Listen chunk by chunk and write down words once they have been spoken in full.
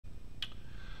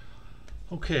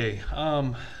Okay,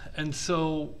 and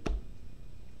so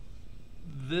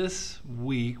this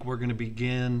week we're going to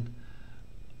begin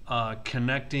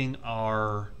connecting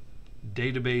our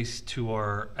database to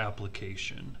our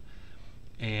application,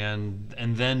 and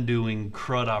then doing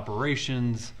CRUD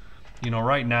operations. You know,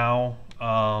 right now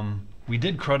we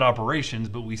did CRUD operations,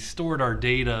 but we stored our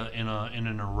data in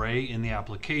an array in the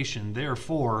application.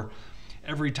 Therefore,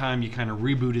 every time you kind of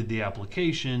rebooted the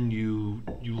application, you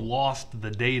lost the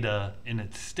data in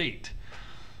its state.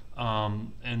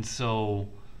 And so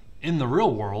in the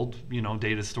real world, you know,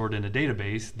 data is stored in a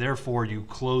database. Therefore, you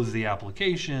close the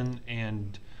application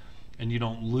and you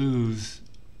don't lose,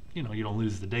 you don't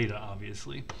lose the data,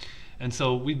 obviously. And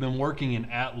so we've been working in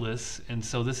Atlas, and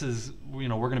so this is, we're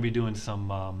going to be doing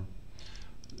some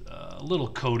little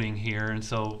coding here, and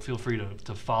so feel free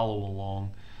to follow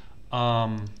along.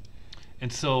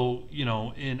 And so,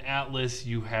 in Atlas,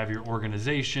 you have your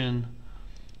organization,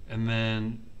 and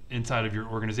then inside of your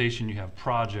organization, you have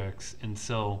projects. And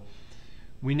so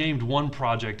we named one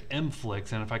project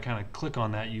Mflix, and if I kind of click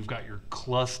on that, you've got your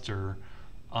cluster.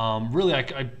 Really,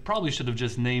 I probably should have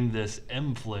just named this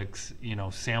Mflix,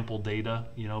 sample data,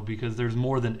 because there's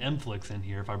more than Mflix in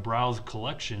here. If I browse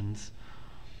collections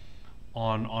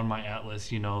on my Atlas,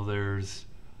 there's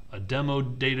a demo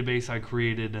database I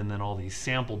created, and then all these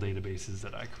sample databases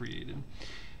that I created.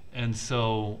 And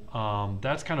so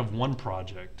that's kind of one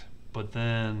project. But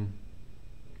then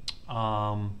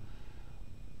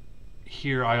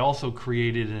here I also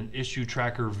created an issue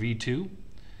tracker v2.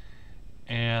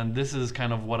 And this is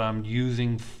kind of what I'm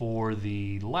using for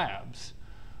the labs.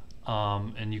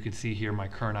 And you can see here my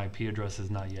current IP address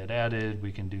is not yet added.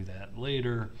 We can do that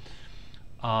later.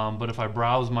 But if I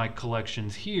browse my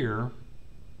collections here,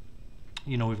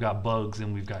 we've got bugs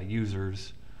and we've got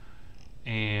users,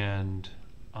 and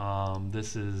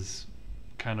this is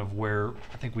kind of where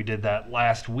I think we did that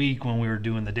last week when we were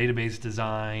doing the database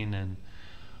design,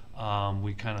 and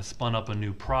we kind of spun up a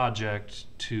new project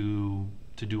to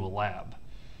do a lab.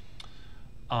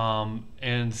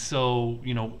 And so,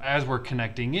 as we're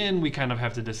connecting in, we kind of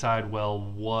have to decide,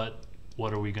 well, what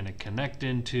are we going to connect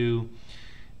into?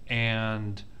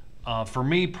 And for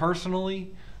me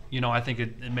personally, I think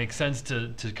it makes sense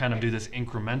to kind of do this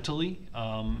incrementally,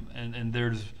 and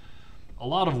there's a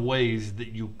lot of ways that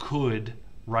you could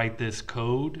write this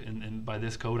code, and by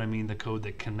this code I mean the code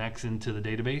that connects into the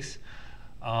database.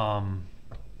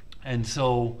 And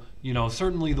so,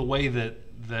 certainly the way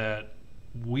that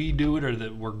we do it, or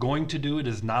that we're going to do it,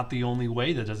 is not the only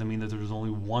way. That doesn't mean that there's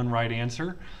only one right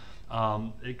answer.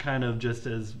 It kind of just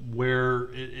is where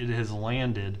it has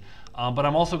landed. But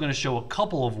I'm also going to show a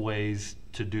couple of ways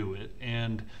to do it.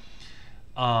 And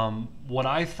what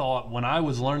I thought when I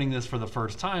was learning this for the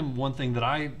first time, one thing that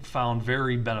I found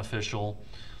very beneficial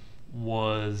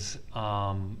was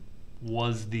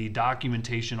the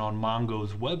documentation on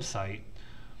Mongo's website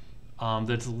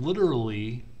that's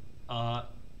literally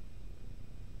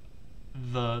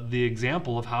the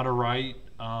example of how to write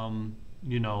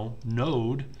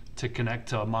Node to connect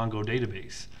to a Mongo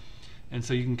database. And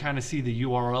so you can kind of see the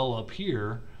URL up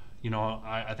here.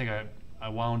 I think I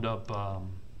wound up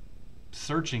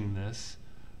searching this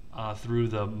through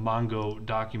the Mongo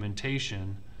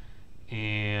documentation,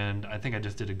 and I think I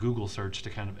just did a Google search to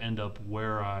kind of end up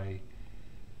where I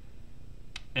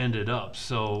ended up.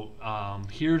 So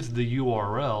here's the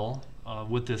URL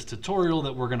with this tutorial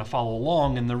that we're going to follow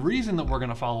along. And the reason that we're going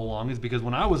to follow along is because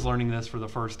when I was learning this for the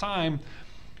first time,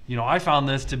 I found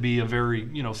this to be a very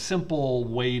simple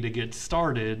way to get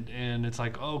started, and it's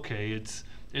like, okay, it's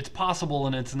possible,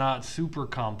 and it's not super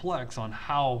complex on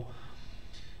how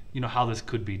how this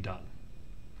could be done.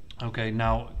 Okay,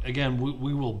 now again,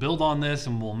 we will build on this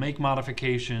and we'll make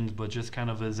modifications, but just kind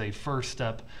of as a first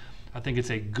step, I think it's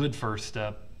a good first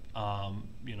step. At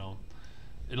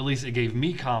least it gave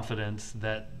me confidence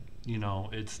that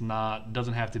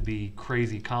doesn't have to be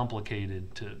crazy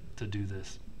complicated to do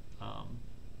this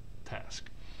task.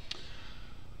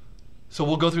 So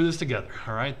we'll go through this together.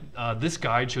 All right. This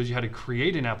guide shows you how to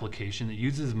create an application that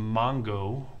uses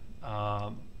Mongo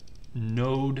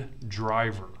Node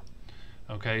Driver.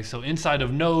 Okay, so inside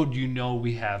of Node,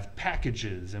 we have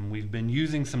packages, and we've been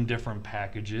using some different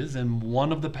packages, and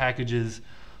one of the packages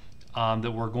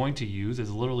that we're going to use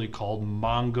is literally called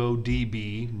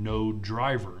MongoDB Node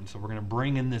Driver. And so we're going to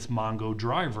bring in this Mongo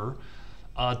driver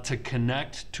to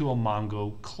connect to a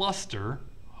Mongo cluster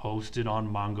hosted on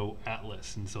Mongo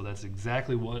Atlas. And so that's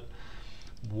exactly what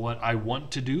I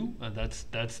want to do.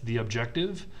 That's the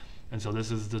objective. And so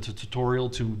this is the tutorial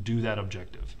to do that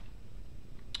objective.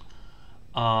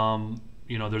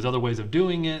 There's other ways of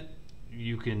doing it.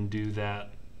 You can do that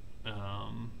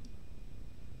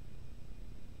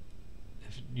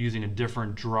using a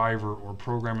different driver or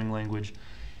programming language.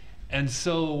 And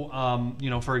so, you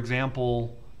know, for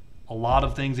example, a lot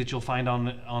of things that you'll find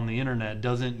on the internet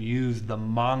doesn't use the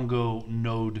Mongo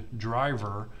node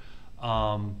driver.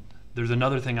 There's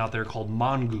another thing out there called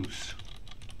Mongoose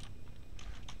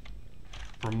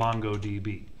for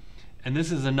MongoDB. And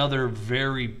this is another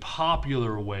very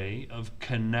popular way of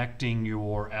connecting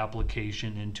your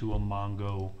application into a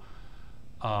Mongo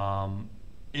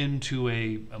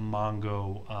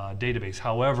database.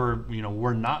 However, you know,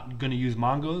 we're not going to use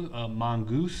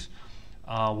Mongoose.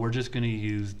 We're just going to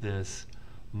use this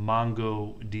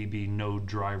MongoDB node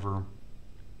driver.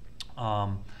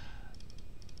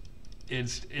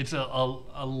 It's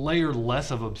a layer less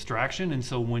of abstraction, and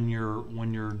so when you're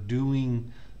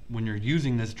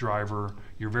using this driver,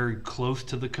 you're very close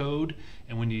to the code,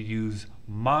 and when you use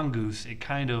Mongoose, it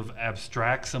kind of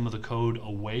abstracts some of the code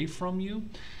away from you.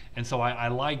 And so I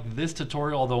like this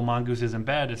tutorial, although Mongoose isn't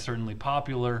bad, it's certainly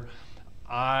popular.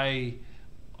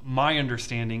 My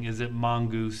understanding is that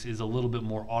Mongoose is a little bit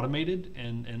more automated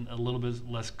and a little bit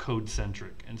less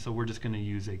code-centric, and so we're just going to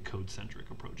use a code-centric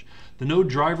approach. The node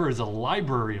driver is a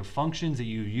library of functions that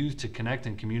you use to connect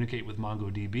and communicate with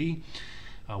MongoDB.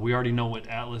 We already know what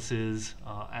Atlas is.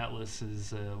 Atlas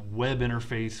is a web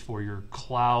interface for your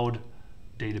cloud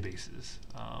databases.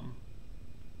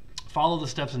 Follow the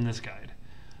steps in this guide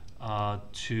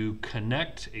to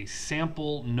connect a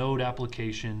sample node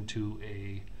application to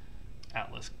a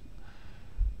Atlas.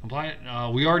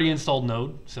 We already installed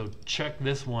Node, so check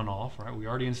this one off, right? We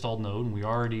already installed Node, and we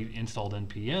already installed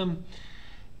NPM,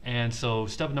 and so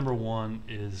step number 1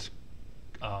 is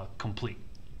complete.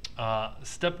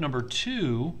 Step number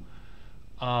 2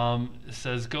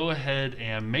 says go ahead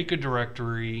and make a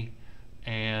directory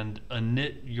and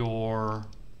init your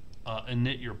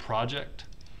project.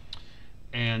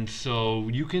 And so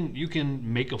you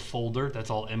can make a folder. That's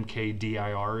all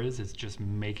mkdir is. It's just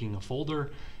making a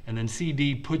folder, and then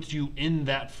cd puts you in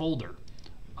that folder.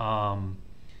 And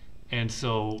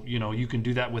so, you know, you can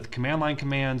do that with command line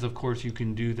commands. Of course, you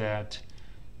can do that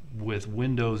with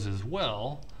Windows as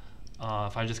well.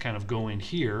 If I just kind of go in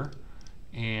here,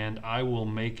 and I will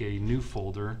make a new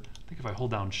folder. I think if I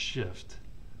hold down Shift,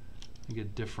 I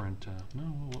get different. No,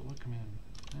 what command?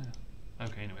 Yeah.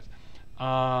 Okay. Anyways.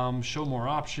 Show more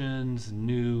options,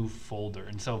 new folder.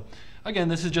 And so again,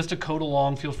 this is just a code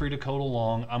along. Feel free to code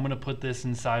along. I'm going to put this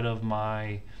inside of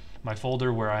my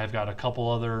folder where I've got a couple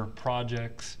other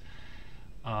projects.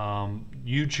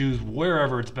 You choose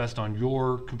wherever it's best on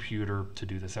your computer to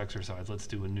do this exercise. Let's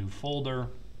do a new folder,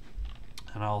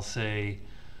 and I'll say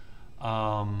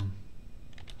hello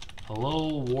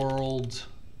world.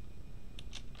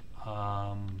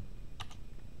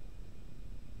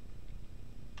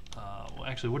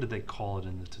 Actually, what did they call it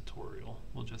in the tutorial?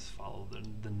 We'll just follow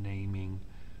the naming.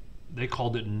 They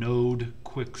called it Node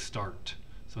Quick Start.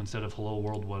 So instead of hello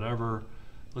world whatever,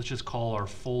 let's just call our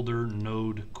folder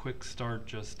Node Quick Start,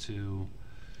 just to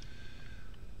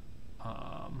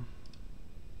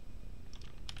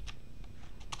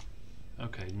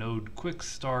okay, Node Quick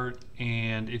Start.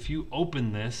 And if you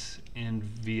open this in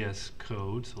VS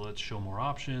Code, so let's show more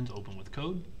options, open with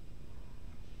code.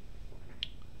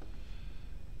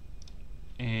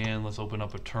 And let's open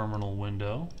up a terminal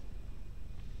window.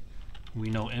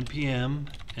 We know npm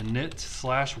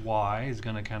init/y is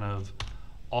going to kind of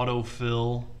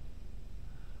autofill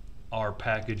our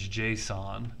package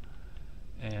JSON.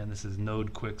 And this is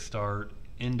Node Quick Start.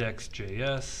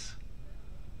 Index.js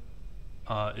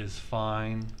is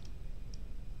fine.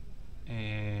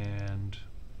 And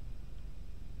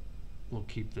we'll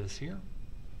keep this here.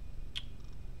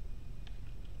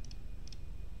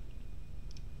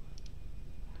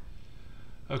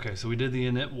 Okay, so we did the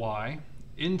init y.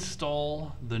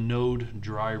 Install the node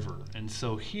driver. And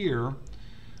so here,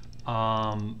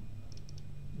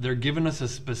 they're giving us a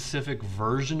specific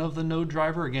version of the node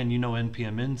driver. Again, you know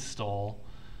npm install.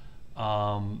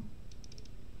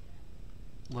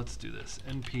 Let's do this,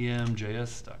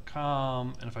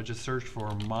 npm.js.com, and if I just search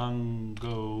for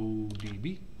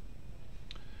MongoDB,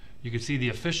 you can see the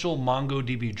official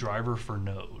MongoDB driver for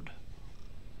Node.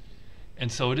 And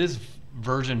so it is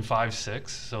version 5.6,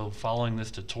 so following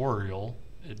this tutorial,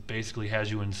 it basically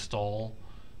has you install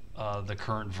the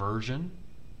current version.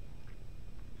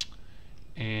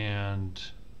 And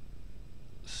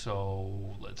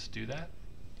so let's do that.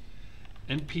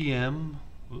 npm,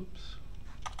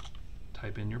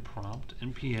 type in your prompt,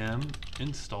 npm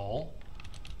install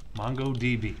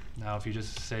MongoDB. Now if you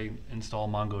just say install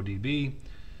MongoDB,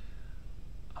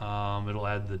 it'll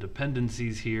add the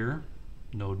dependencies here.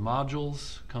 Node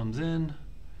modules comes in,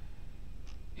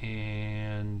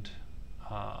 and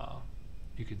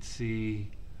you could see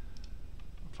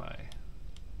if I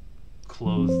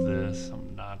close this,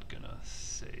 I'm not gonna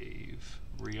save,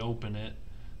 reopen it.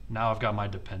 Now I've got my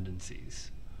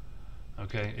dependencies.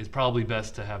 Okay, it's probably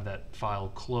best to have that file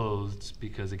closed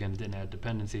because again, it didn't add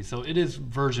dependencies. So it is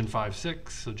version 5.6,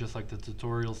 so just like the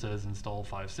tutorial says, install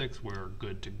 5.6, we're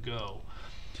good to go.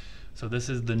 So this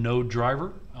is the Node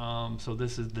driver. So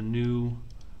this is the new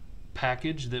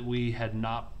package that we had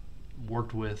not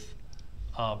worked with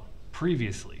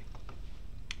previously.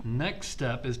 Next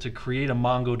step is to create a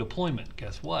Mongo deployment.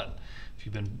 Guess what? If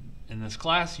you've been in this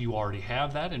class, you already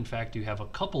have that. In fact, you have a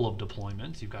couple of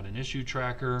deployments. You've got an issue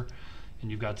tracker and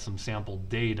you've got some sample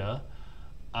data.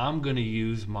 I'm going to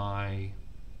use my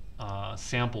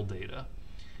sample data.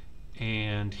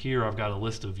 And here I've got a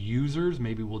list of users.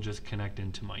 Maybe we'll just connect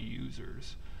into my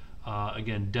users.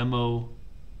 Again, demo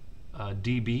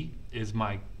DB is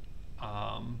my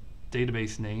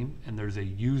database name, and there's a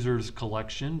users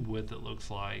collection with, it looks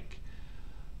like,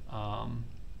 a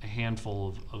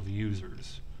handful of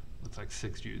users. Looks like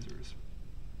 6 users.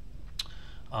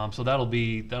 So that'll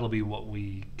be what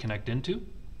we connect into.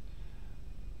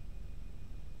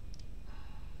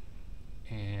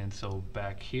 And so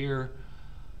back here,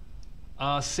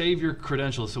 save your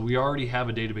credentials. So we already have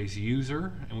a database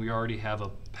user and we already have a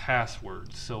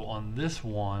password. So on this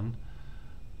one,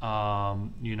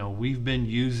 you know, we've been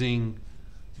using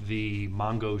the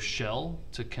Mongo shell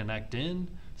to connect in.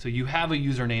 So you have a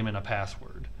username and a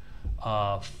password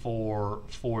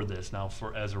for this. Now,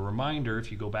 as a reminder,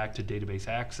 if you go back to database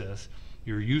access,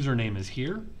 your username is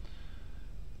here,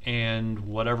 and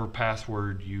whatever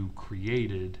password you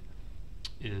created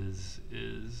is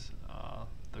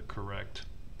the correct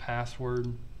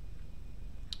password.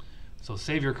 So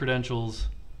save your credentials.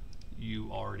 You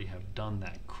already have done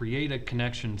that. Create a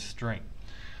connection string.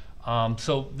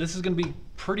 So this is going to be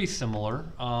pretty similar.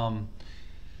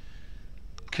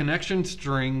 Connection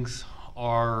strings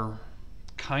are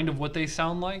kind of what they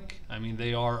sound like. I mean,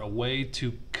 they are a way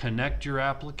to connect your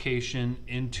application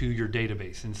into your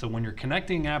database. And so when you're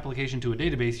connecting an application to a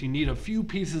database, you need a few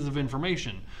pieces of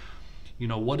information. You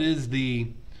know, what is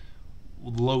the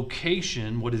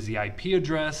location? What is the IP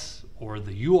address or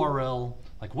the URL?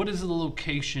 Like, what is the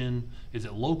location? Is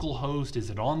it localhost?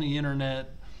 Is it on the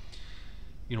internet?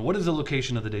 You know, what is the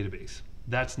location of the database?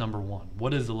 That's number one.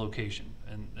 What is the location?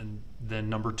 And then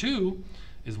number two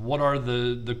is, what are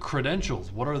the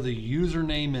credentials? What are the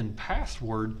username and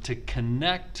password to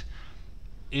connect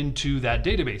into that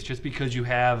database? Just because you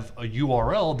have a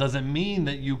URL doesn't mean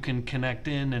that you can connect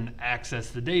in and access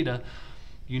the data.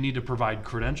 You need to provide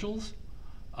credentials.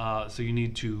 So you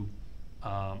need to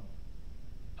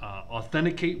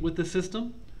authenticate with the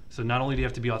system. So not only do you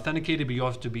have to be authenticated, but you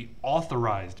have to be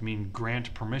authorized, meaning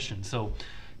grant permission. So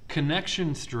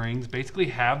connection strings basically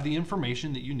have the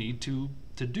information that you need to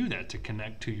do that, to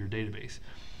connect to your database.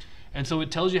 And so it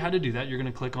tells you how to do that. You're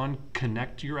going to click on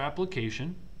Connect Your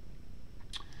Application,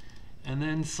 and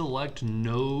then select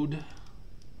Node.js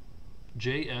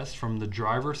from the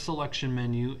driver selection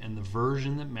menu and the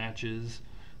version that matches,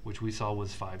 which we saw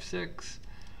was 5.6.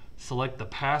 Select the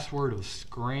password of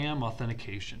Scram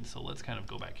authentication. So let's kind of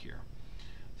go back here.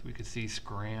 So we could see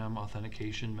Scram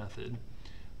authentication method.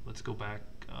 Let's go back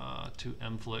to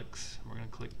Mflix. We're going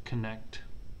to click Connect.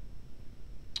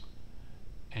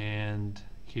 And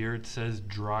here it says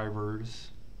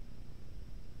drivers.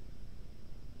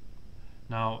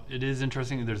 Now, it is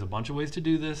interesting. There's a bunch of ways to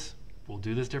do this. We'll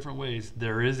do this different ways.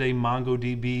 There is a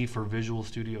MongoDB for Visual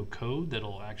Studio Code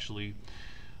that'll actually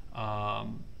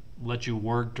let you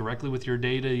work directly with your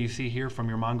data you see here from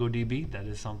your MongoDB. That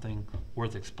is something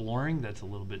worth exploring. That's a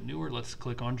little bit newer. Let's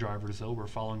click on drivers though. We're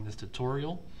following this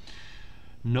tutorial.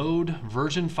 Node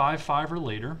version 5.5 or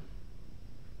later.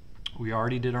 We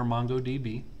already did our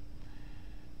MongoDB.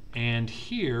 And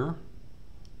here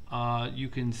you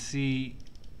can see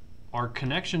our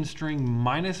connection string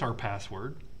minus our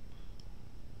password.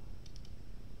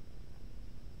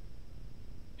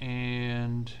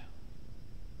 And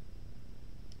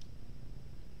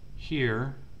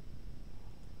here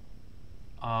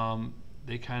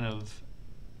they kind of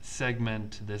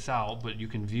segment this out, but you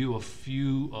can view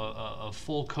a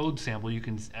full code sample. You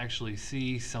can actually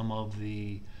see some of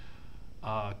the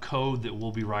code that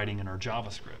we'll be writing in our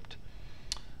JavaScript.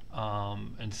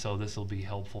 And so this will be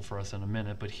helpful for us in a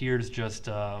minute, but here's just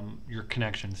your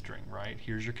connection string, right?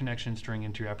 Here's your connection string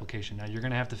into your application. Now you're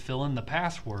going to have to fill in the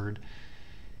password,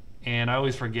 and I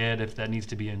always forget if that needs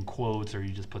to be in quotes or you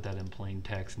just put that in plain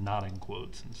text, not in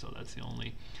quotes. And so that's the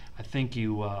only, I think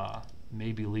you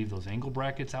maybe leave those angle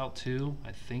brackets out too,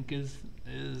 I think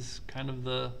is kind of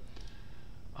the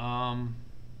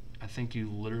I think you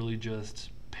literally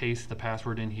just paste the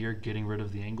password in here, getting rid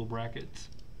of the angle brackets.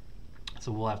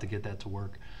 So we'll have to get that to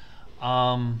work.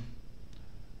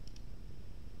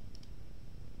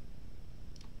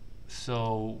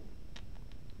 So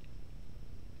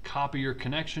copy your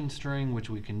connection string, which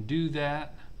we can do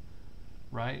that,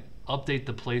 right? Update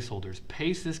the placeholders.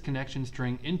 Paste this connection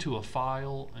string into a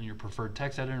file in your preferred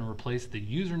text editor and replace the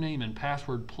username and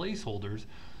password placeholders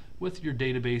with your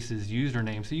database's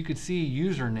username. So you could see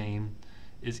username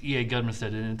is EA Gudmestad,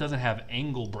 and it doesn't have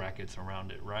angle brackets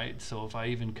around it, right? So if I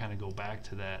even kind of go back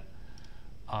to that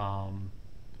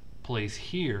place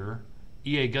here,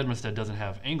 EA Gudmestad doesn't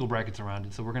have angle brackets around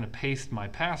it, so we're going to paste my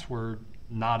password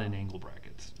not in angle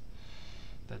brackets.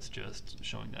 That's just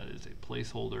showing that is a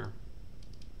placeholder.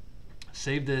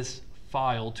 Save this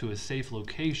file to a safe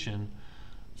location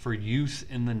for use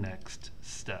in the next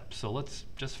step. So let's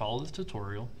just follow this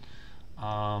tutorial.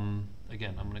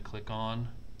 Again, I'm going to click on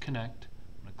Connect.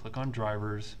 I'm going to click on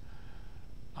Drivers.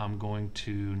 I'm going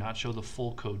to not show the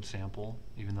full code sample,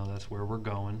 even though that's where we're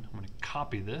going. I'm going to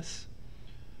copy this.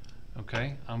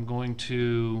 Okay, I'm going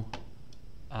to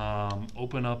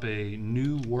open up a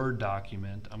new Word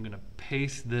document. I'm going to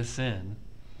paste this in.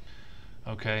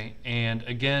 Okay, and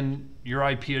again, your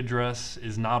IP address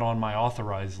is not on my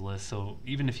authorized list, so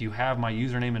even if you have my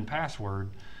username and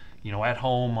password, you know, at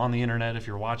home, on the internet, if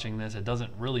you're watching this, it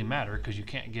doesn't really matter because you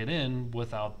can't get in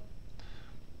without,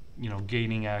 you know,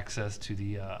 gaining access to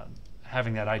the,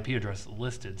 having that IP address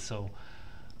listed. So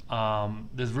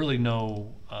there's really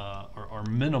no or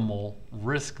minimal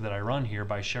risk that I run here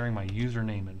by sharing my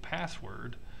username and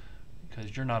password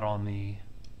because you're not on the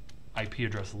IP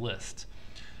address list.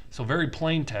 So very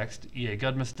plain text, EA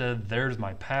Gudmestad, there's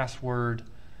my password,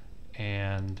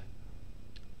 and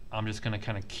I'm just going to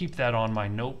kind of keep that on my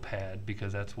notepad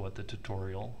because that's what the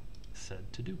tutorial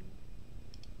said to do.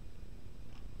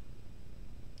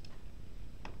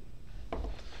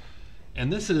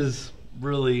 And this is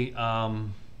really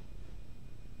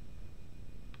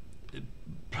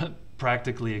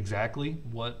practically exactly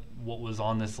what was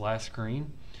on this last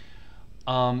screen.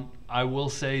 I will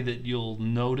say that you'll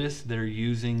notice they're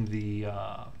using the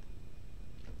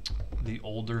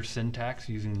older syntax,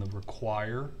 using the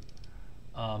require,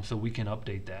 so we can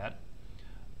update that.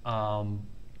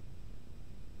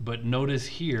 But notice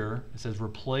here it says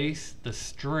replace the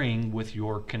string with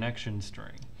your connection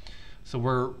string. So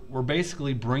we're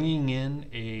basically bringing in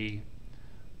a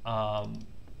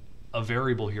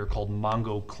variable here called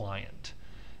Mongo client,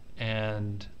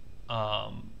 and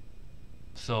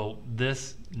so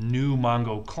this new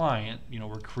Mongo client, you know,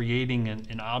 we're creating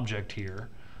an object here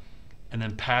and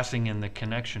then passing in the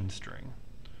connection string,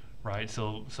 right?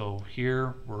 So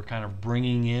here we're kind of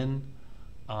bringing in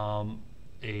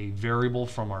a variable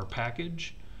from our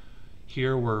package.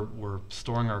 Here we're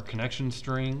storing our connection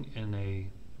string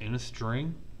in a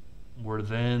string. We're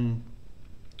then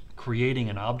creating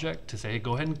an object to say, hey,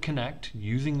 go ahead and connect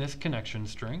using this connection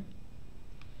string.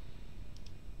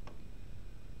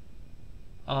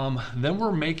 Then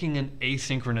we're making an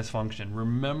asynchronous function.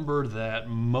 Remember that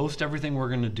most everything we're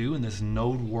going to do in this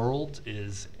node world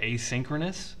is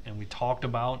asynchronous, and we talked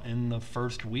about in the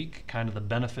first week kind of the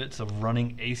benefits of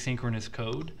running asynchronous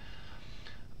code.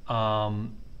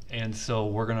 And so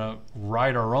we're going to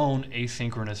write our own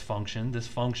asynchronous function. This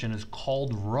function is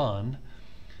called run.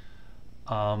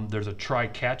 There's a try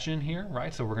catch in here,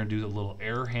 right? So we're going to do a little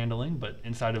error handling, but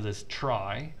inside of this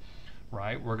try,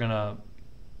 right, we're going to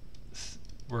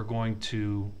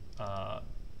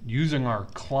using our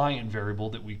client variable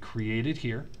that we created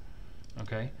here,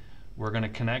 okay, we're going to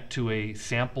connect to a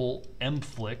sample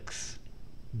mflix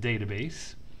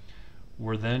database.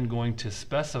 We're then going to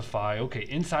specify, okay,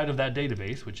 inside of that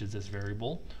database, which is this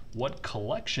variable, what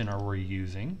collection are we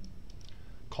using,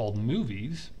 called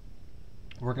movies.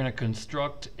 We're going to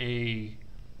construct a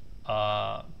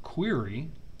query,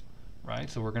 right?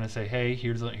 So we're going to say, hey,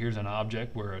 here's an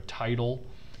object where a title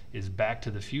is Back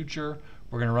to the Future.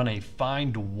 We're going to run a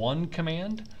find one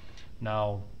command.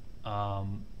 Now,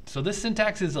 so this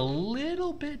syntax is a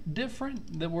little bit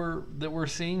different that we're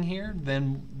seeing here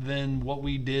than what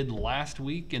we did last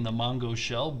week in the Mongo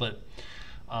shell, but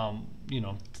you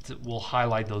know, we'll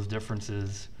highlight those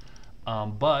differences.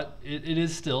 But it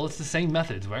is still, it's the same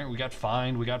methods, right? We got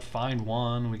find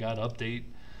one, we got update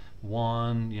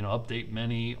one, you know, update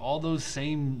many. All those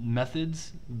same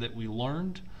methods that we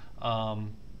learned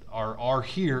are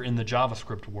here in the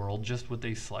JavaScript world, just with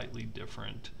a slightly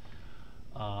different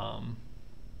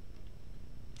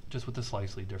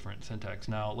syntax.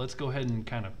 Now let's go ahead and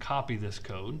kind of copy this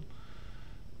code,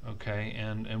 okay,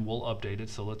 and we'll update it.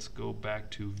 So let's go back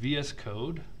to VS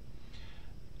Code,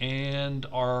 And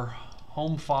our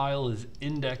home file is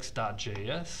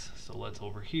index.js. So let's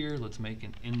over here, let's make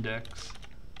an index.js,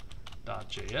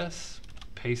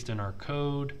 paste in our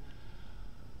code.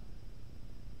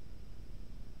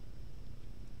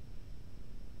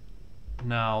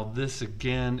 Now this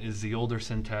again is the older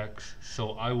syntax,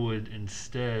 so I would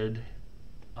instead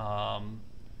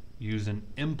use an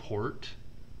import,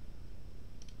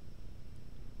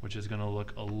 which is going to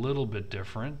look a little bit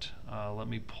different. Let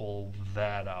me pull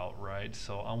that out, right?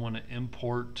 So I want to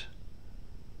import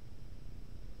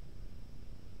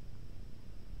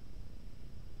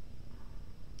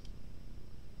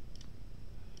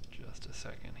just a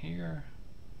second here.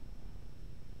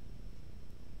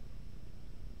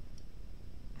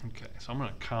 Okay, so I'm going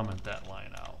to comment that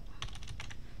line out.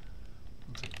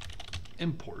 Let's say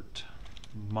import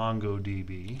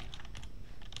MongoDB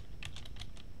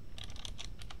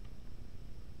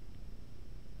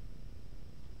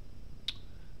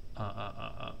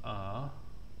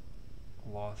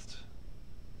lost.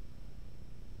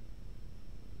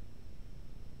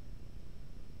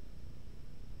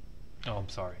 Oh, I'm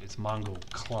sorry. It's Mongo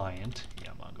client.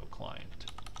 Yeah, Mongo client.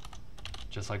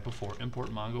 Just like before, import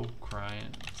Mongo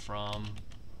client from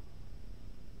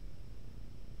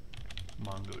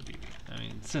MongoDB. I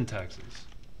mean, syntaxes.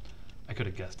 I could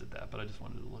have guessed at that, but I just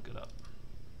wanted to look it up.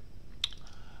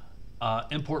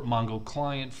 Import Mongo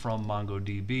client from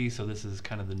MongoDB. So this is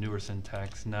kind of the newer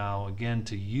syntax. Now, again,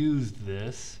 to use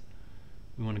this,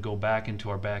 we want to go back into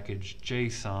our package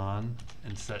JSON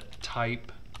and set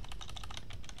type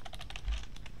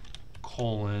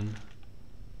colon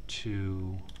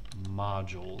to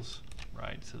modules,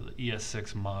 right? So the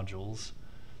ES6 modules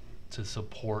to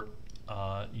support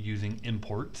using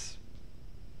imports.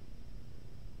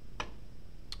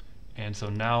 And so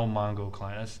now Mongo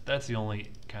client, that's the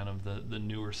only kind of the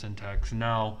newer syntax.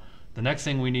 Now, the next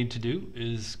thing we need to do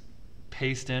is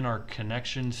paste in our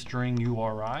connection string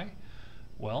URI.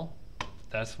 Well,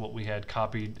 that's what we had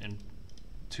copied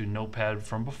into Notepad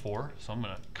from before. So I'm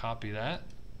going to copy that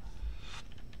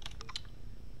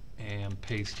and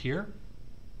paste here.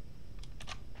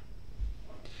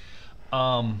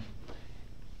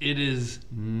 It is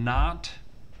not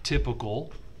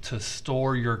typical to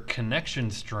store your connection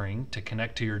string to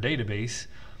connect to your database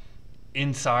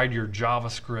inside your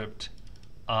JavaScript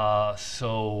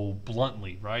so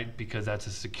bluntly, right? Because that's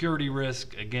a security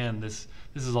risk. Again, this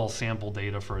is all sample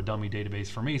data for a dummy database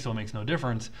for me, so it makes no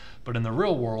difference. But in the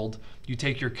real world, you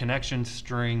take your connection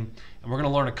string, and we're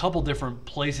going to learn a couple different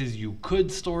places you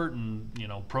could store it,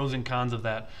 and pros and cons of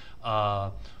that.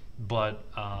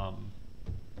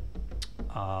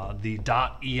 The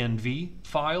 .env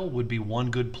file would be one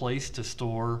good place to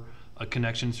store a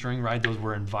connection string, right? Those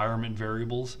were environment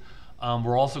variables.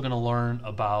 We're also going to learn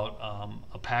about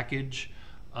a package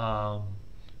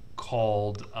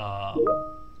called I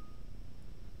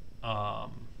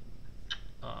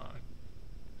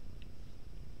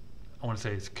want to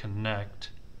say it's connect.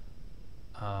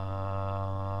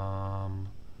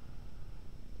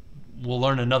 We'll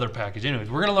learn another package. Anyways,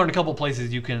 we're going to learn a couple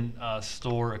places you can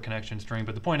store a connection string,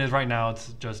 but the point is right now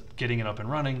it's just getting it up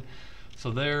and running. So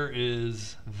there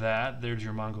is that. There's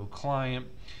your Mongo client.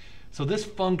 So this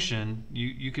function,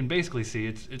 you can basically see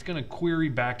it's going to query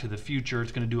back to the future.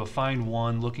 It's going to do a find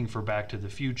one looking for back to the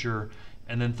future,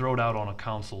 and then throw it out on a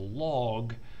console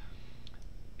log,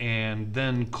 and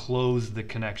then close the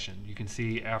connection. You can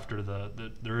see after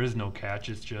there is no catch.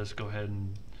 It's just go ahead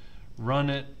and run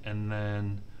it, and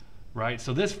then right.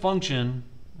 So this function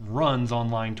runs on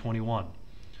line 21,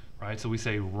 right? So we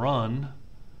say run,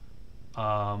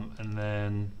 and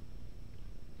then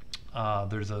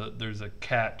there's a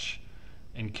catch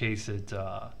in case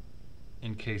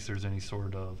there's any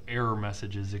sort of error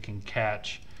messages. It can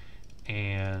catch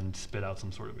and spit out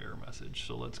some sort of error message.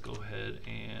 So let's go ahead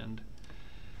and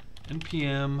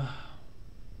npm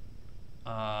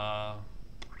our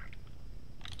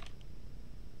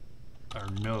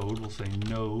node. We'll say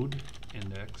node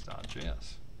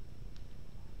index.js,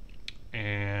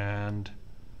 and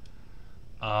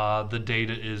the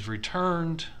data is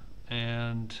returned,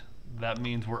 and that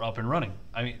means we're up and running.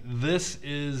 This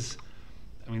was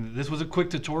a quick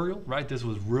tutorial, right? This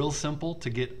was real simple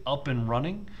to get up and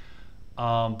running,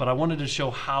 but I wanted to show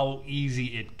how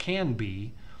easy it can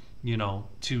be,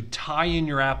 to tie in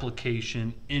your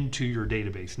application into your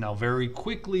database. Now, very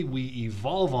quickly we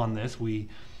evolve on this. We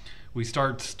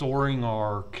start storing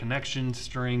our connection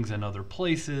strings in other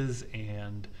places,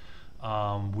 and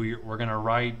we're going to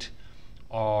write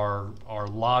our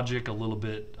logic a little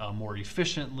bit more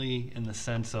efficiently, in the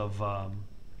sense of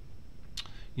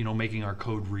making our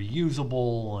code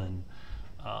reusable, and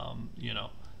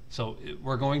So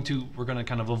we're going to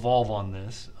kind of evolve on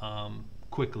this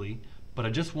quickly, but I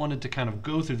just wanted to kind of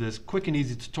go through this quick and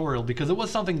easy tutorial because it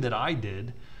was something that I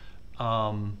did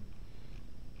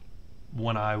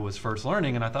when I was first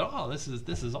learning, and I thought, oh, this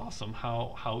is awesome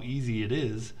how easy it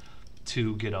is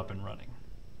to get up and running.